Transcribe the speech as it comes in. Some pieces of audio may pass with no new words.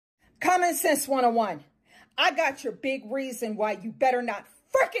Common Sense 101. I got your big reason why you better not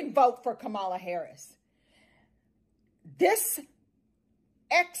freaking vote for Kamala Harris. This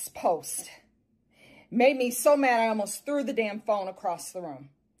X post made me so mad I almost threw the damn phone across the room.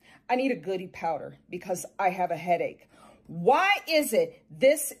 I need a goody powder because I have a headache. Why is it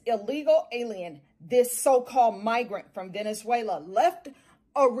this illegal alien, this so-called migrant from Venezuela, left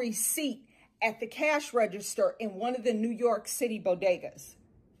a receipt at the cash register in one of the New York City bodegas?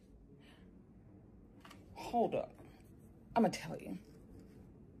 Hold up. I'm going to tell you.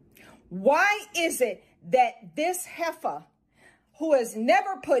 Why is it that this heifer, who has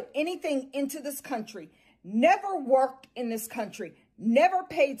never put anything into this country, never worked in this country, never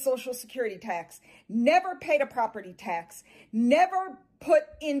paid Social Security tax, never paid a property tax, never put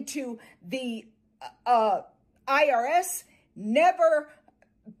into the IRS, never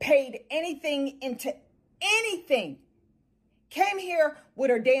paid anything into anything, came here with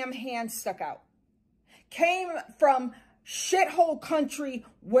her damn hand stuck out, came from shithole country,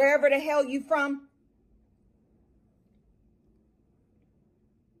 wherever the hell you from,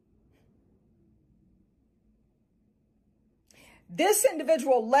 this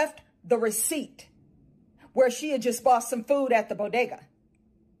individual left the receipt where she had just bought some food at the bodega.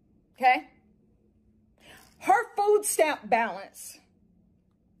 Okay? Her food stamp balance,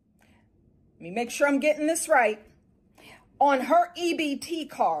 let me make sure I'm getting this right, on her EBT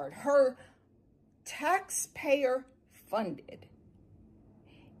card, her taxpayer funded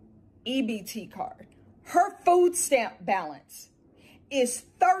EBT card, her food stamp balance is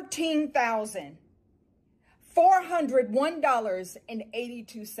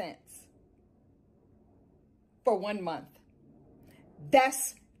 $13,401.82 for 1 month.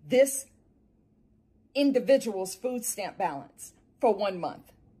 That's this individual's food stamp balance for 1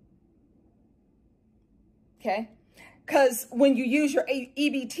 month. Okay? Because when you use your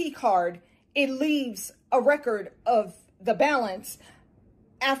EBT card, it leaves a record of the balance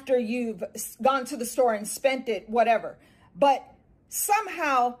after you've gone to the store and spent it, whatever. But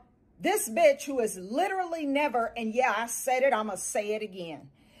somehow this bitch who has literally never, and yeah, I said it, I'm going to say it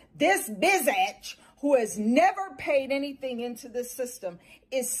again. This bitch who has never paid anything into this system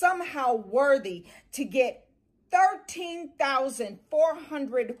is somehow worthy to get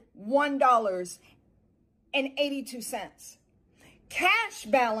 $13,401.82. Cash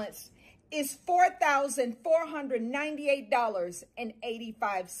balance is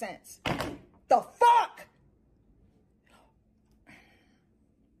 $4,498.85. The fuck?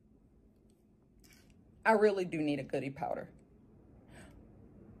 I really do need a goody powder.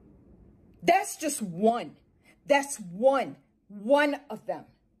 That's just one. That's one of them.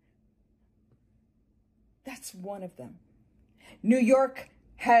 That's one of them. New York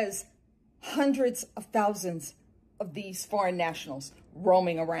has hundreds of thousands of these foreign nationals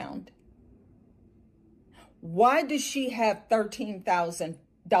roaming around. Why does she have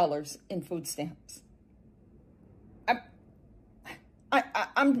 $13,000 in food stamps?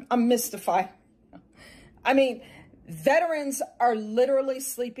 I'm mystified. I mean, veterans are literally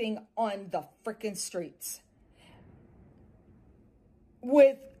sleeping on the freaking streets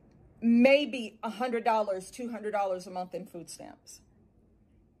with maybe $100, $200 a month in food stamps.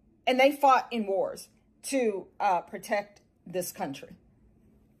 And they fought in wars to protect this country.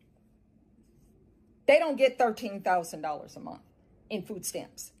 They don't get $13,000 a month in food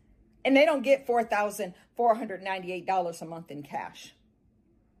stamps. And they don't get $4,498 a month in cash.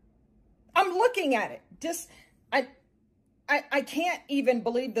 I'm looking at it. Just, I can't even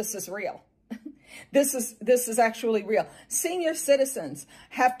believe this is real. This is actually real. Senior citizens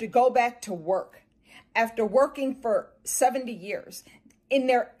have to go back to work after working for 70 years. In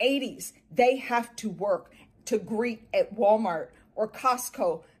their 80s, they have to work to greet at Walmart or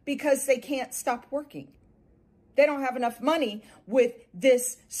Costco because they can't stop working. They don't have enough money with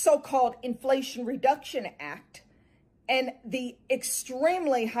this so-called Inflation Reduction Act and the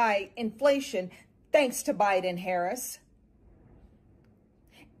extremely high inflation thanks to Biden Harris.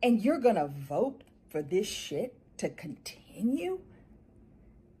 And you're going to vote for this shit to continue?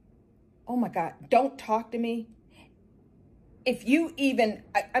 Oh my God, don't talk to me. If you even,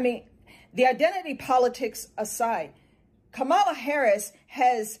 I mean, the identity politics aside, Kamala Harris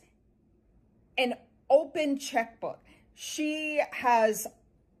has an open checkbook. She has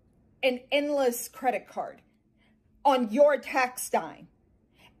an endless credit card on your tax dime.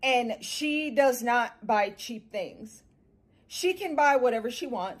 And she does not buy cheap things. She can buy whatever she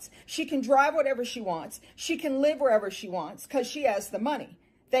wants. She can drive whatever she wants. She can live wherever she wants because she has the money,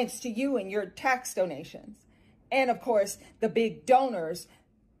 thanks to you and your tax donations. And of course, the big donors,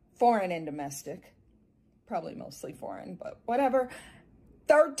 foreign and domestic, probably mostly foreign, but whatever.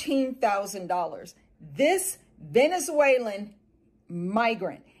 $13,000. This Venezuelan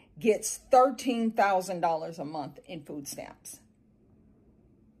migrant gets $13,000 a month in food stamps.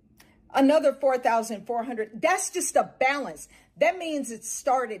 Another $4,400. That's just a balance. That means it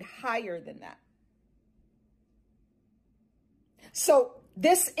started higher than that. So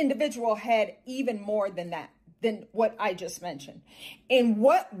this individual had even more than that, than what I just mentioned. In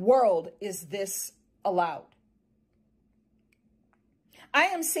what world is this allowed? I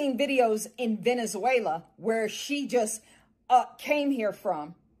am seeing videos in Venezuela where she just came here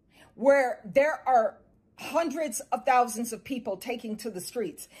from, where there are hundreds of thousands of people taking to the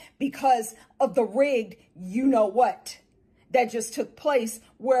streets because of the rigged you-know-what that just took place,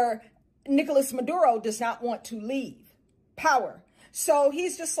 where Nicolas Maduro does not want to leave power. So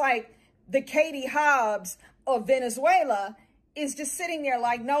he's just like the Katie Hobbs of Venezuela, is just sitting there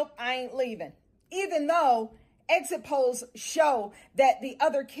like, nope, I ain't leaving. Even though exit polls show that the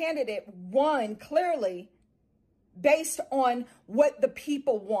other candidate won clearly based on what the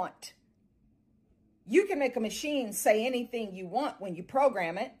people want. You can make a machine say anything you want when you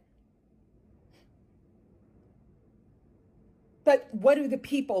program it. But what do the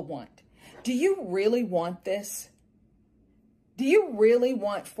people want? Do you really want this? Do you really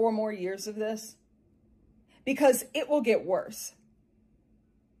want 4 more years of this? Because it will get worse.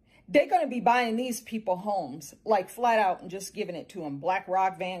 They're going to be buying these people homes, like flat out, and just giving it to them.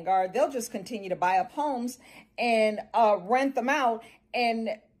 BlackRock, Vanguard, they'll just continue to buy up homes and rent them out. And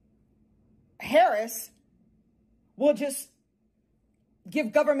Harris will just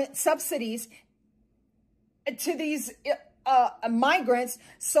give government subsidies to these migrants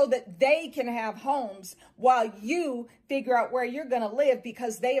so that they can have homes while you figure out where you're going to live,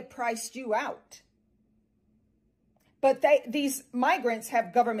 because they have priced you out. But these migrants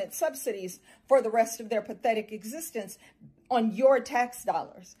have government subsidies for the rest of their pathetic existence on your tax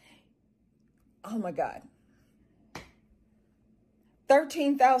dollars. Oh my God.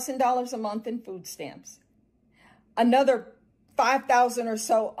 $13,000 a month in food stamps. Another $5,000 or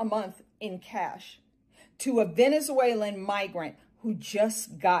so a month in cash to a Venezuelan migrant who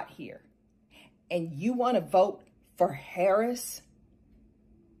just got here. And you want to vote for Harris?